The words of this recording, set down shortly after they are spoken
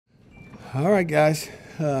All right, guys.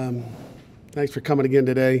 Thanks for coming again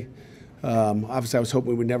today. Obviously, I was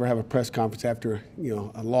hoping we would never have a press conference after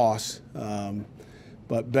a loss,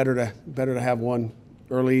 but better to have one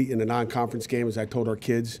early in a non-conference game, as I told our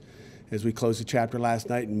kids as we closed the chapter last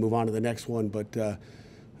night and move on to the next one. But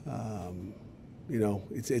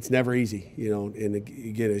it's never easy. And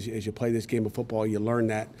again, as you play this game of football, you learn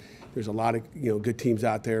that there's a lot of good teams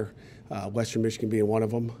out there. Western Michigan being one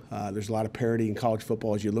of them. There's a lot of parity in college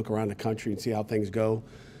football as you look around the country and see how things go,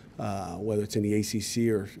 whether it's in the ACC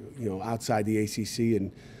or outside the ACC.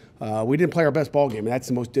 And we didn't play our best ball game, and that's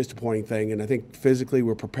the most disappointing thing. And I think physically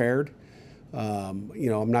we're prepared.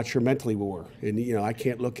 I'm not sure mentally we were. And I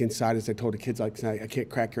can't look inside, as I told the kids like I can't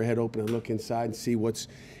crack your head open and look inside and see what's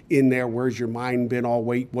in there. Where's your mind been all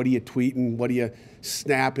week? What are you tweeting? What are you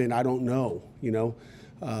snapping? I don't know.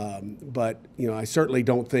 But I certainly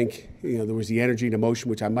don't think there was the energy and emotion,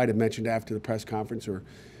 which I might have mentioned after the press conference, or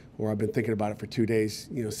I've been thinking about it for 2 days,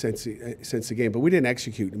 since the game. But we didn't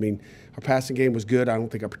execute. I mean, our passing game was good. I don't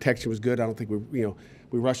think our protection was good. I don't think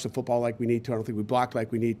we rushed the football like we need to. I don't think we blocked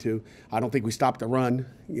like we need to. I don't think we stopped the run.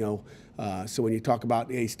 So when you talk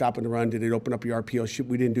about stopping the run, did it open up your RPO?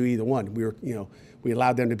 We didn't do either one. We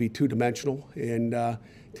allowed them to be two-dimensional, and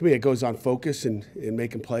to me, it goes on focus and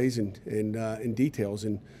making plays and in details.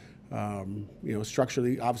 And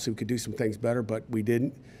structurally, obviously, we could do some things better, but we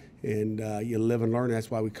didn't. And you live and learn.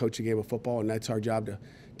 That's why we coach a game of football, and that's our job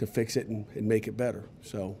to fix it and make it better.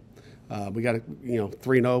 So we got a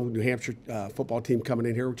 3-0 New Hampshire football team coming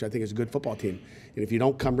in here, which I think is a good football team. And if you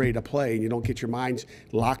don't come ready to play and you don't get your minds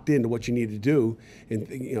locked into what you need to do, and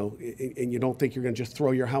you don't think you're going to just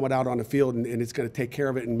throw your helmet out on the field and it's going to take care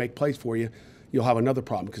of it and make plays for you, you'll have another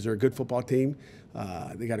problem, because they're a good football team.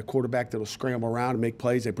 They got a quarterback that'll scramble around and make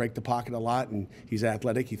plays. They break the pocket a lot, and he's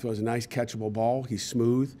athletic. He throws a nice catchable ball. He's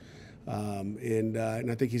smooth, and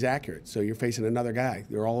I think he's accurate. So you're facing another guy.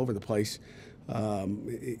 They're all over the place,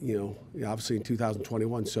 obviously in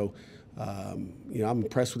 2021. So, I'm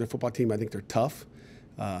impressed with their football team. I think they're tough,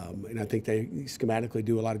 and I think they schematically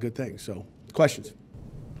do a lot of good things. So, questions?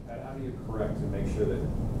 How do you correct to make sure that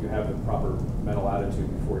you have the proper mental attitude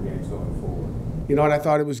before games going forward? You know what? I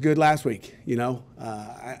thought it was good last week.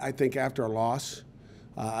 I think after a loss,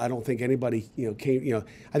 I don't think anybody, came.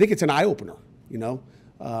 I think it's an eye opener.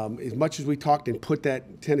 As much as we talked and put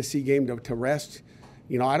that Tennessee game to rest,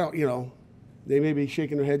 I don't. They may be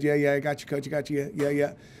shaking their heads. Yeah, I got you, coach. I got you.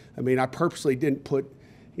 Yeah. I mean, I purposely didn't put.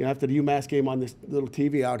 After the UMass game on this little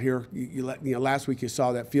TV out here, last week you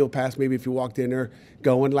saw that field pass. Maybe if you walked in there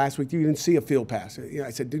going last week, you didn't see a field pass. I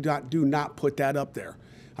said, do not put that up there.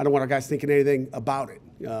 I don't want our guys thinking anything about it.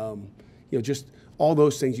 Just all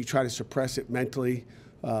those things. You try to suppress it mentally,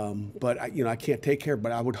 but I can't take care of it.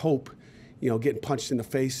 But I would hope, getting punched in the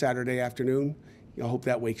face Saturday afternoon, I hope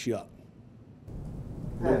that wakes you up.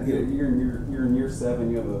 You're in year 7.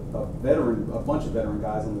 You have a bunch of veteran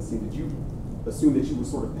guys on the team. Did you assume that you were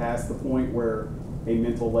sort of past the point where a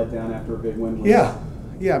mental letdown after a big win was?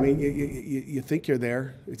 Yeah. I mean, you think you're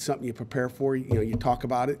there. It's something you prepare for. You talk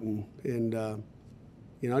about it, and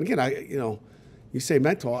again, you say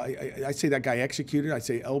mental. I say that guy executed. I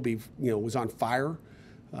say LB, was on fire.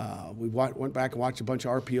 We went back and watched a bunch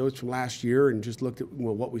of RPOs from last year and just looked at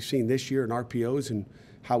what we've seen this year in RPOs and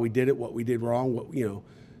how we did it, what we did wrong, you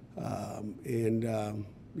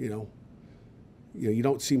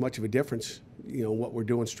don't see much of a difference, what we're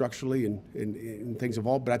doing structurally and things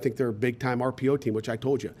evolved. But I think they're a big-time RPO team, which I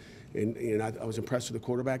told you. And I was impressed with the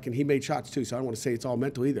quarterback, and he made shots too, so I don't want to say it's all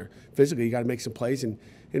mental either. Physically, you got to make some plays, and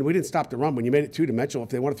we didn't stop the run. When you made it two-dimensional,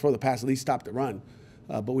 if they want to throw the pass, at least stop the run.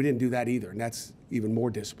 But we didn't do that either, and that's even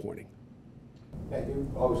more disappointing. Yeah,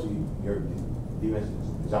 obviously, your defense is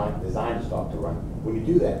designed to stop the run. When you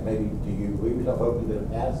do that, maybe do you leave yourself open to the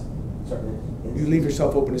pass? You leave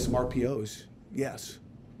yourself open to some RPOs. Yes,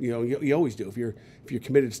 you always do if you're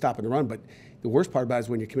committed to stopping the run. But the worst part about it is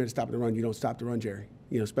when you're committed to stopping the run, you don't stop the run, Jerry.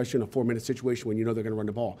 Especially in a 4-minute situation when they're going to run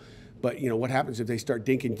the ball. But what happens if they start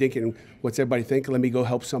dinking? What's everybody think? Let me go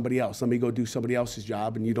help somebody else. Let me go do somebody else's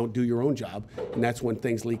job, and you don't do your own job, and that's when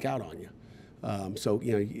things leak out on you.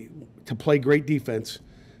 To play great defense,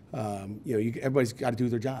 everybody's got to do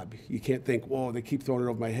their job. You can't think, whoa, they keep throwing it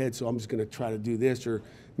over my head, so I'm just going to try to do this, or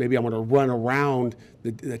maybe I'm going to run around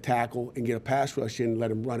the tackle and get a pass rush in and let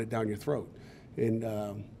them run it down your throat. And,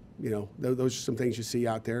 those are some things you see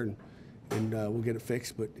out there, and we'll get it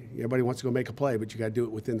fixed. But everybody wants to go make a play, but you got to do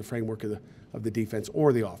it within the framework of the defense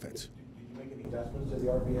or the offense. Did you make any adjustments to the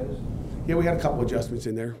RPOs? Yeah, we had a couple adjustments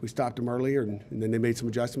in there. We stopped them earlier, and then they made some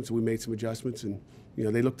adjustments, and we made some adjustments, and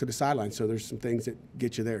they look to the sideline. So there's some things that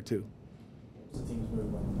get you there too. What's the team's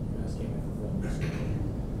move when you guys came in from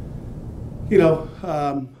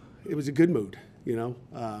It was a good mood,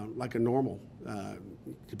 like a normal,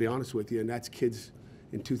 to be honest with you, and that's kids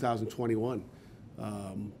in 2021.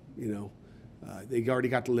 They already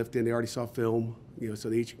got the lift in. They already saw film, so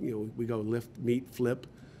they each, we go lift, meet, flip,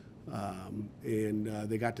 and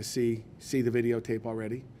they got to see the videotape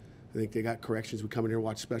already. I think they got corrections. We come in here and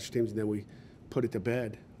watch special teams, and then we put it to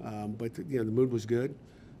bed. But the mood was good.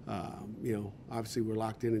 Obviously we're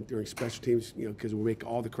locked in during special teams, because we make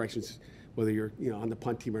all the corrections, whether you're on the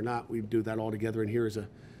punt team or not. We do that all together in here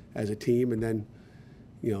as a team, and then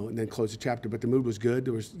and then close the chapter. But the mood was good.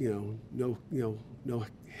 There was no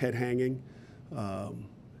head hanging,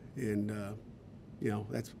 and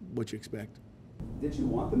that's what you expect. Did you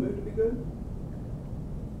want the mood to be good?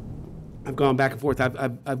 I've gone back and forth.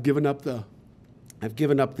 I've given up the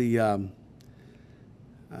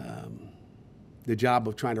job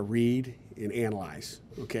of trying to read and analyze,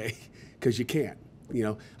 okay? Because you can't.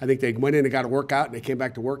 I think they went in and got a workout, and they came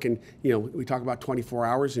back to work, and we talk about 24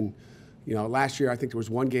 hours, and last year I think there was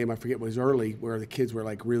one game, I forget, it was early, where the kids were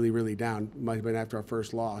like really, really down. It might have been after our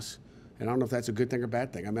first loss, and I don't know if that's a good thing or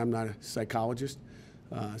bad thing. I mean, I'm not a psychologist.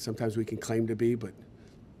 Sometimes we can claim to be, but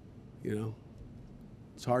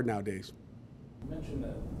it's hard nowadays. You mentioned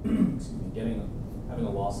that having a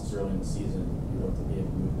loss this early in the season, you hope to be able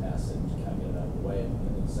to move past it and just kind of get it out of the way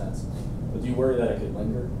in a sense. But do you worry that it could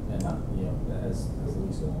linger and not, as the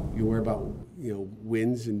weeks go on? You worry about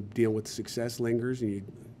wins and dealing with success lingers, and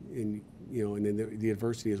then the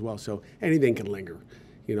adversity as well. So anything can linger.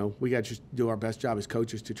 We got to just do our best job as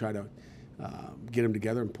coaches to try to get them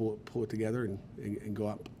together and pull it together and go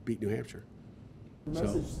out and beat New Hampshire.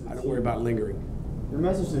 So I don't worry about lingering. Your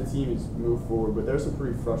message to the team is move forward, but there's some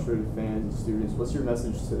pretty frustrated fans and students. What's your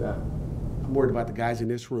message to them? I'm worried about the guys in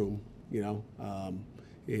this room, and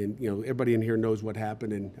everybody in here knows what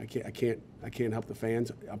happened, and I can't help the fans.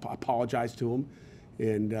 I apologize to them,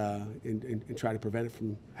 and try to prevent it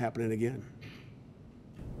from happening again.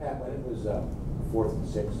 Pat, when it was 4th and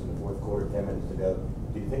 6 in the fourth quarter, 10 minutes to go,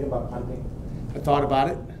 did you think about punting? I thought about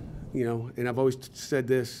it, and I've always said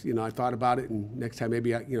this. I thought about it, and next time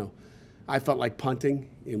maybe I felt like punting,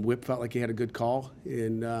 and Whip felt like he had a good call,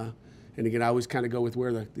 and again I always kind of go with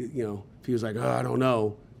where if he was like, oh, I don't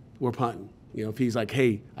know, we're punting. If he's like,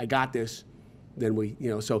 hey, I got this, then we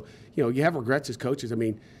so you have regrets as coaches. I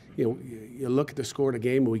mean, you look at the score of the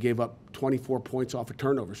game, and we gave up 24 points off of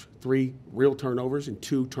turnovers, 3 real turnovers and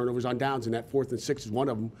 2 turnovers on downs, and that 4th and 6 is one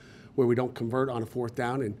of them where we don't convert on a 4th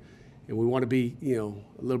down, and we want to be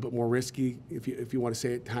a little bit more risky, if you want to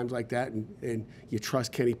say it, times like that, and you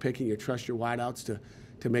trust Kenny Pickett, you trust your wideouts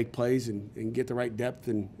to make plays and get the right depth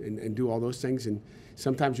and do all those things, and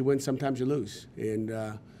sometimes you win, sometimes you lose, and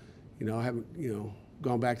I haven't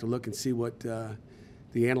gone back to look and see what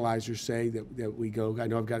the analyzers say that we go. I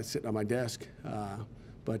know I've got it sitting on my desk,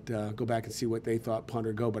 but go back and see what they thought punt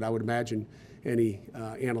or go. But I would imagine any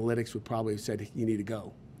analytics would probably have said you need to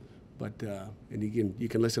go. But and you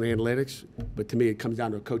can listen to analytics, but to me it comes down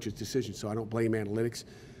to a coach's decision. So I don't blame analytics.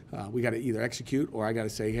 We got to either execute, or I got to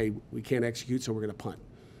say, hey, we can't execute, so we're going to punt.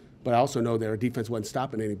 But I also know that our defense wasn't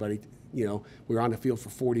stopping anybody. We were on the field for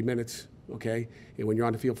 40 minutes. Okay, and when you're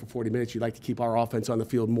on the field for 40 minutes, you like to keep our offense on the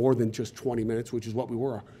field more than just 20 minutes, which is what we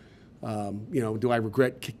were. Do I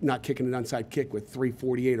regret not kicking an onside kick with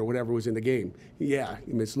 3:48 or whatever was in the game? Yeah, I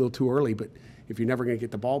mean, it's a little too early, but if you're never going to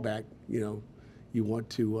get the ball back, you want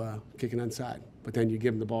to kick an onside. But then you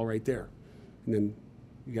give them the ball right there, and then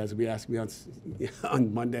you guys will be asking me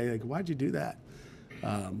on Monday, like, why'd you do that?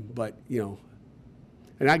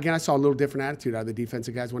 And again, I saw a little different attitude out of the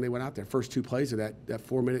defensive guys when they went out there. First 2 plays of that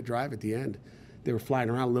 4-minute drive at the end, they were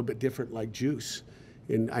flying around a little bit different, like juice.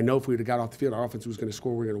 And I know if we would have got off the field, our offense was going to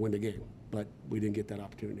score, we were going to win the game. But we didn't get that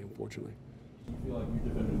opportunity, unfortunately. Do you feel like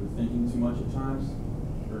your defenders were thinking too much at times?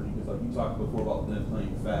 Or because like you talked before about them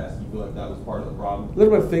playing fast, you feel like that was part of the problem? A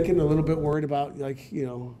little bit of thinking, a little bit worried about,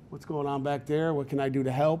 what's going on back there? What can I do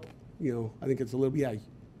to help? I think it's a little,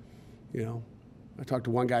 I talked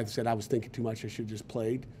to one guy that said I was thinking too much, I should have just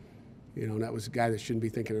played. And that was a guy that shouldn't be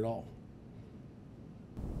thinking at all.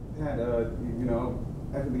 Pat,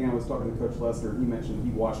 after the game I was talking to Coach Lester, he mentioned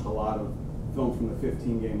he watched a lot of film from the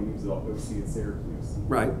 15 game when he was OC at Syracuse.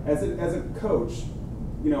 Right. As a coach,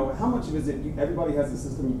 how much of it is it, everybody has a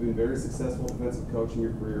system, you've been a very successful defensive coach in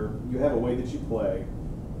your career, you have a way that you play.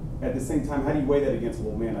 At the same time, how do you weigh that against,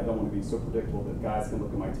 well, man, I don't want to be so predictable that guys can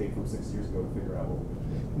look at my tape from 6 years ago to figure out what we're going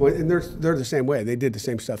to do? Well, and they're the same way. They did the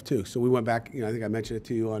same stuff too. So we went back, I think I mentioned it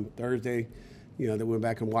to you on Thursday, that we went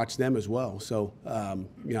back and watched them as well. So,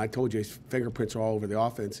 I told you his fingerprints are all over the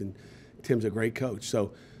offense, and Tim's a great coach.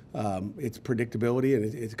 So it's predictability, and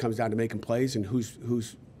it comes down to making plays and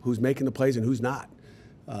who's who's making the plays and who's not.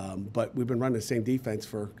 But we've been running the same defense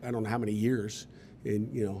for I don't know how many years.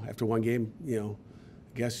 And after one game,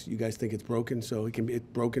 I guess you guys think it's broken, so it can be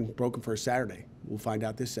broken for a Saturday. We'll find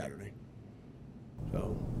out this Saturday.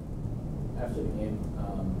 So After the game,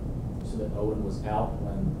 so that Owen was out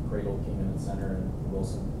when Cradle came in at center and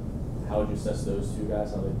Wilson. How would you assess those two guys,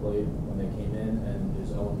 how they played when they came in, and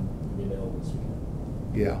is Owen going to be available this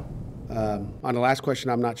weekend? Yeah. On the last question,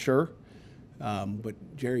 I'm not sure. But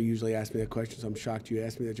Jerry usually asks me that question, so I'm shocked you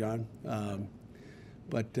asked me that, John.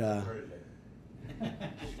 But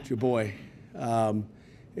it's your boy. And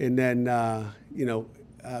then,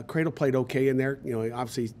 Cradle played okay in there.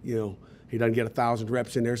 Obviously, he doesn't get 1,000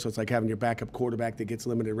 reps in there, so it's like having your backup quarterback that gets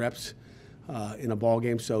limited reps in a ball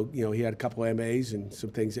game. So, he had a couple of MAs and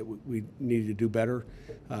some things that we needed to do better.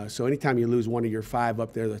 So anytime you lose one of your 5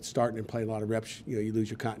 up there that's starting and playing a lot of reps, you lose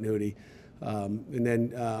your continuity. And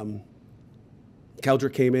then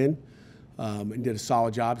Keldrick came in and did a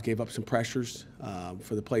solid job, gave up some pressures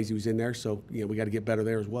for the plays he was in there. So, we got to get better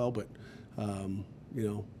there as well. But,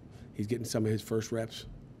 he's getting some of his first reps.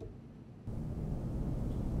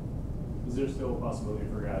 Is there still a possibility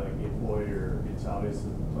for a guy like Gabe Floyd or Gonzalez to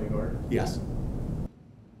play guard? Yes.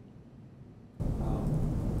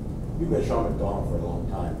 You've been Sean McDonald for a long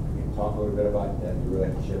time. Can you talk a little bit about your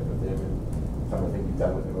relationship with him and some of the things you've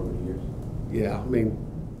done with him over the years? Yeah, I mean,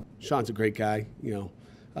 Sean's a great guy.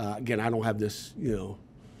 Again, I don't have this.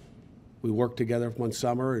 We worked together one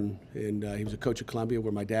summer, and he was a coach at Columbia,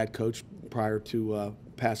 where my dad coached prior to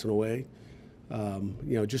passing away.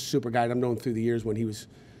 Just super guy. I've known through the years when he was,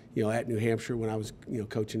 at New Hampshire, when I was,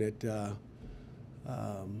 coaching at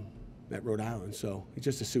Rhode Island. So he's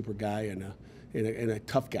just a super guy and a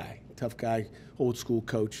tough guy, old school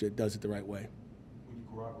coach that does it the right way. When you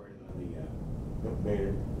corroborated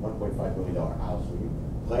on the $1.5 million house, were you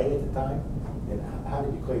playing at the time? And how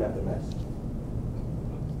did you clean up the mess?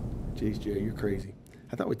 Jeez, Jerry, you're crazy.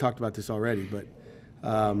 I thought we talked about this already, but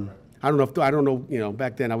I don't know.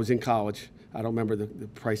 Back then I was in college. I don't remember the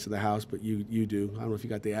price of the house, but you do. I don't know if you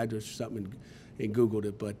got the address or something and Googled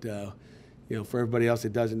it, but for everybody else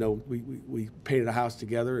that doesn't know, we painted a house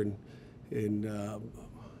together, and a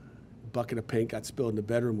bucket of paint got spilled in the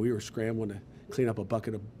bedroom. We were scrambling to clean up a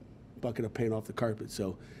bucket of paint off the carpet.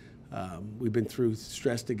 So we've been through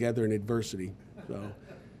stress together and adversity. So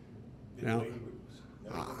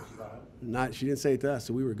she didn't say it to us,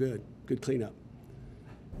 so we were good. Good cleanup.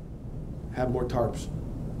 Have more tarps.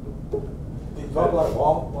 Did you talk about a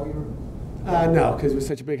wall while you were? No, because it was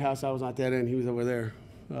such a big house. I was not that end. He was over there.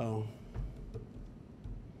 Oh.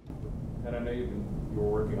 And I know you were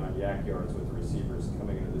working on yak yards with the receivers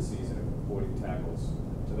coming into the season and avoiding tackles.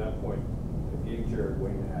 To that point, if you and Jared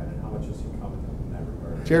Wayne had it, how much has he come in that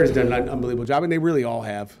regard? Jared's done an unbelievable job, and they really all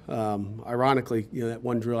have. Ironically, that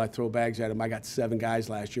one drill I throw bags at him, I got 7 guys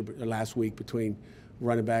last week between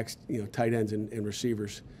running backs, tight ends and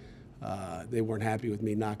receivers. They weren't happy with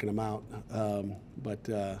me knocking them out.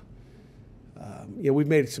 We've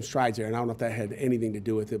made some strides there, and I don't know if that had anything to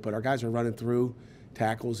do with it, but our guys are running through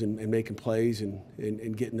tackles and making plays and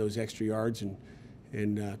getting those extra yards.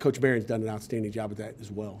 And Coach Marion's done an outstanding job with that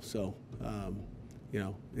as well. So,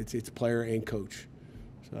 it's player and coach.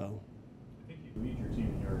 So. I think you lead your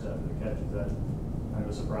team in yards after the catch. Is that kind of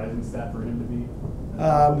a surprising stat for him to be?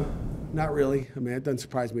 Not really. I mean, it doesn't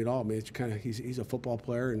surprise me at all. I mean, it's kind of he's a football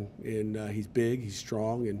player, and he's big, he's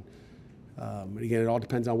strong, and again, it all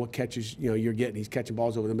depends on what catches you're getting. He's catching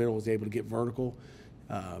balls over the middle, he's able to get vertical.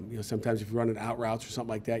 Sometimes if you're running out routes or something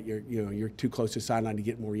like that, you're too close to the sideline to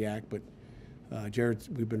get more yak. But Jared,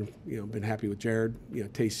 we've been happy with Jared,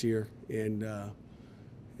 Tayseer, and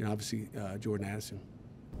obviously Jordan Addison.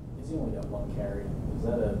 He's only got 1 carry. Is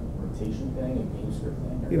that a rotation thing, a game script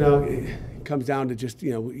thing? It comes down to just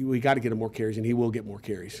we got to get him more carries, and he will get more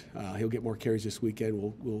carries. He'll get more carries this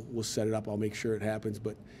weekend. We'll set it up. I'll make sure it happens.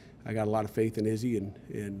 But I got a lot of faith in Izzy, and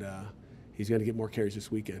he's going to get more carries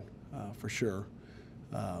this weekend for sure.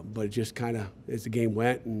 But it just kind of as the game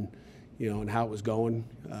went and and how it was going,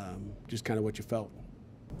 just kind of what you felt.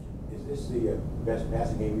 Is this the best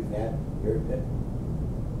passing game you've had here at Pitt?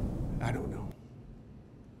 I don't know.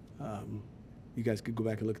 You guys could go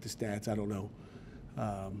back and look at the stats. I don't know.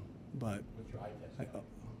 But What's your eye test?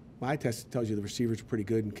 My eye test tells you the receivers are pretty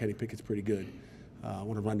good and Kenny Pickett's pretty good. I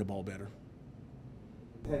want to run the ball better.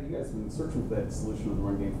 Ted, you guys have been searching for that solution of the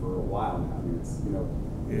run game for a while now. I mean, it's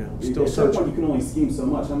Still at some point searching. you can only scheme so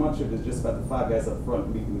much. How much of it is just about the 5 guys up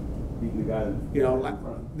front beating the guy in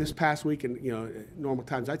front? This past week and normal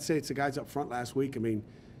times, I'd say it's the guys up front last week. I mean,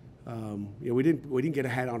 we didn't get a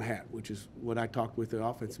hat on hat, which is what I talked with the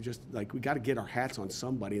offense. Just like we got to get our hats on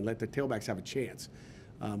somebody and let the tailbacks have a chance.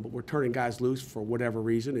 But we're turning guys loose for whatever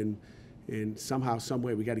reason, and somehow, some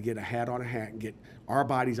way, we got to get a hat on a hat and get our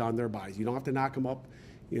bodies on their bodies. You don't have to knock them up,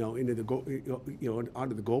 into the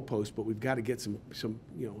onto the goalpost, but we've got to get some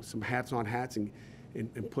hats on hats and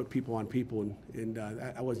put people on people, and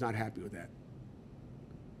I was not happy with that.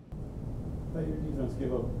 Your defense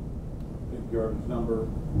gave up a big yardage number,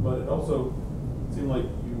 but it also seemed like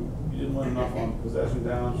you didn't win enough on possession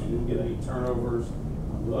downs. You didn't get any turnovers.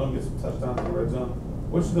 You let them get some touchdowns in the red zone.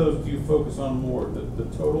 Which of those do you focus on more, the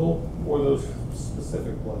total or those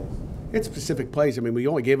specific plays? It's specific plays. I mean, we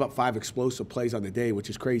only gave up 5 explosive plays on the day, which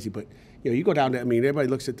is crazy. But, you go down to, everybody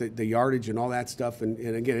looks at the yardage and all that stuff. And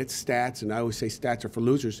again, it's stats. And I always say stats are for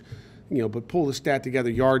losers, but pull the stat together,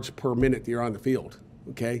 yards per minute that you're on the field,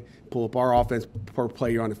 okay? Pull up our offense per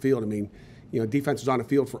play you're on the field. Defense was on the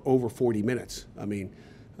field for over 40 minutes.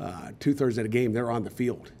 2/3 of the game, they're on the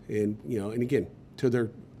field. And again, to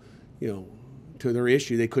their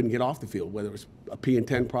issue, they couldn't get off the field, whether it was a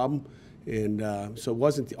P&10 problem. And so it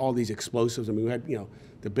wasn't all these explosives. We had,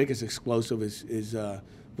 the biggest explosive is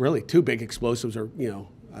really 2 big explosives are,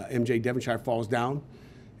 MJ Devonshire falls down,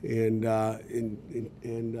 and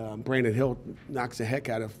Brandon Hill knocks the heck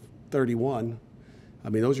out of 31.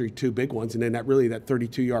 Those are your 2 big ones. And then that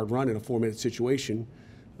 32-yard run in a 4-minute situation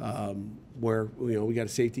where, we got a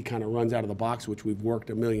safety kind of runs out of the box, which we've worked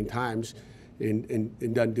a million times,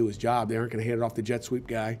 and doesn't do his job. They aren't going to hand it off the jet sweep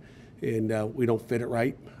guy, and we don't fit it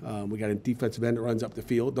right. We got a defensive end that runs up the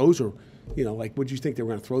field. Those are, would you think they were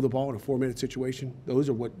going to throw the ball in a 4-minute situation? Those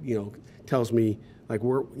are what, tells me,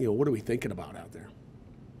 what are we thinking about out there?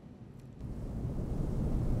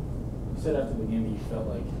 You said after the game that you felt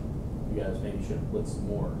like you guys maybe should have blitzed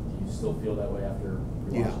more. Do you still feel that way after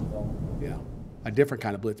watching film? Yeah, a different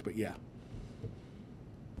kind of blitz, but yeah.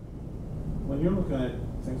 When you're looking at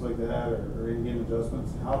things like that or in-game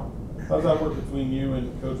adjustments, how does that work between you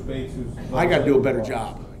and Coach Bates? I got to do a better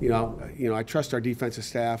job. I trust our defensive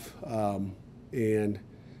staff, and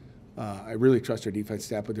I really trust our defensive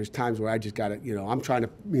staff. But there's times where I just got to, I'm trying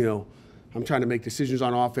to make decisions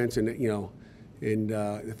on offense, and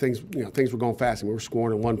things were going fast, and we were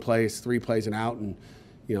scoring in 1 play, it's 3 plays and out, and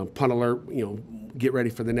punt alert, get ready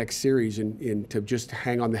for the next series, and to just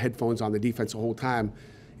hang on the headphones on the defense the whole time.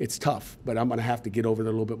 It's tough, but I'm going to have to get over there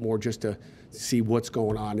a little bit more just to see what's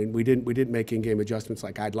going on. And we didn't make in-game adjustments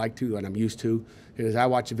like I'd like to and I'm used to. And as I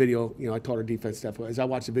watch the video, I told our defense staff, as I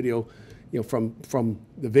watch the video, from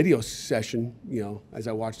the video session, as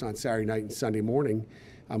I watched on Saturday night and Sunday morning,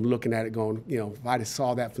 I'm looking at it going, if I just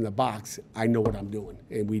saw that from the box, I know what I'm doing.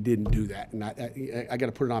 And we didn't do that. And I got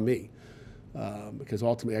to put it on me because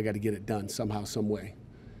ultimately I got to get it done somehow, some way.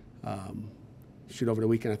 Over the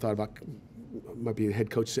weekend, I thought about might be the head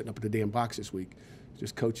coach sitting up at the damn box this week.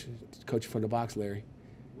 Just coach from the box, Larry.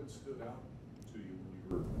 What stood out to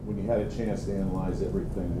you when you had a chance to analyze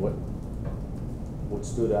everything? What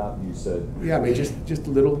stood out and you said? Yeah, just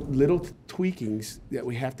little tweakings that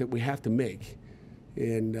we have to make,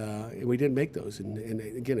 and we didn't make those. And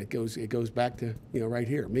again, it goes back to right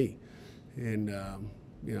here, me, and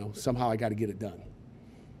somehow I got to get it done.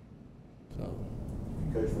 So.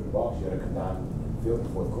 Coach from the box, you had to come down and field in the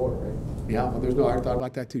 4th quarter, right? Yeah, well, I thought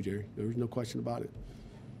about that too, Jerry. There was no question about it.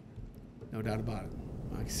 No doubt about it.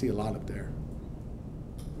 I can see a lot up there.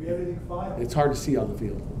 Do we have anything final? It's hard to see on the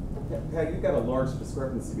field. Pat, you've got a large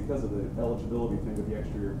discrepancy because of the eligibility thing with the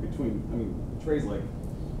extra year between. Trey's like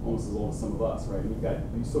almost as old as some of us, right?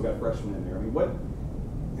 And you still got freshmen in there.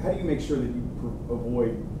 How do you make sure that you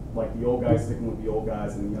avoid like the old guys sticking with the old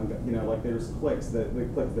guys and the young guys, there's clicks that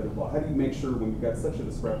involve. How do you make sure when you've got such a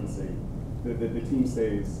discrepancy that the team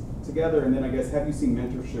stays together? And then I guess, have you seen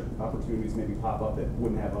mentorship opportunities maybe pop up that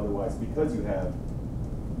wouldn't have otherwise because you have,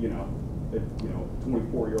 a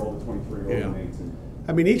 24-year-old, a 23-year-old, and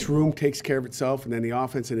 18? Each room takes care of itself, and then the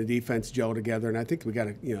offense and the defense gel together. And I think we got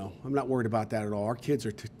to, I'm not worried about that at all. Our kids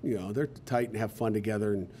are, they're tight and have fun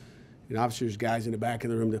together. And obviously there's guys in the back of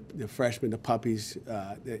the room, the freshmen, the puppies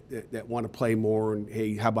that want to play more. And,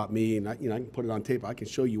 hey, how about me? And, I can put it on tape. I can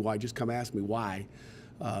show you why. Just come ask me why.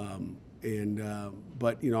 But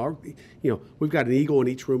we've got an eagle in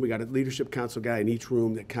each room. We got a leadership council guy in each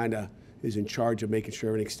room that kind of is in charge of making sure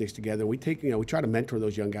everything sticks together. We try to mentor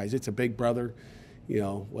those young guys. It's a big brother,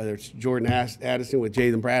 whether it's Jordan Addison with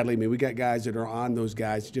Jalen Bradley. We got guys that are on those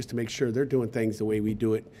guys just to make sure they're doing things the way we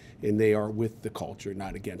do it, and they are with the culture,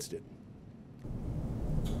 not against it.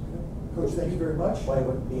 Coach, thank you very much. Why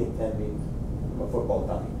would P&10 be a football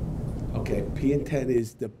dummy? Okay, P&10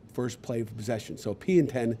 is the first play of possession. So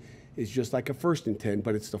P&10 is just like a 1st and 10,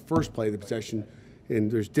 but it's the first play of the possession.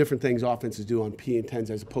 And there's different things offenses do on P&10s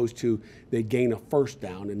as opposed to they gain a 1st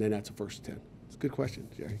down, and then that's a 1st and 10. Good question,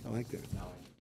 Jerry. I like that. Now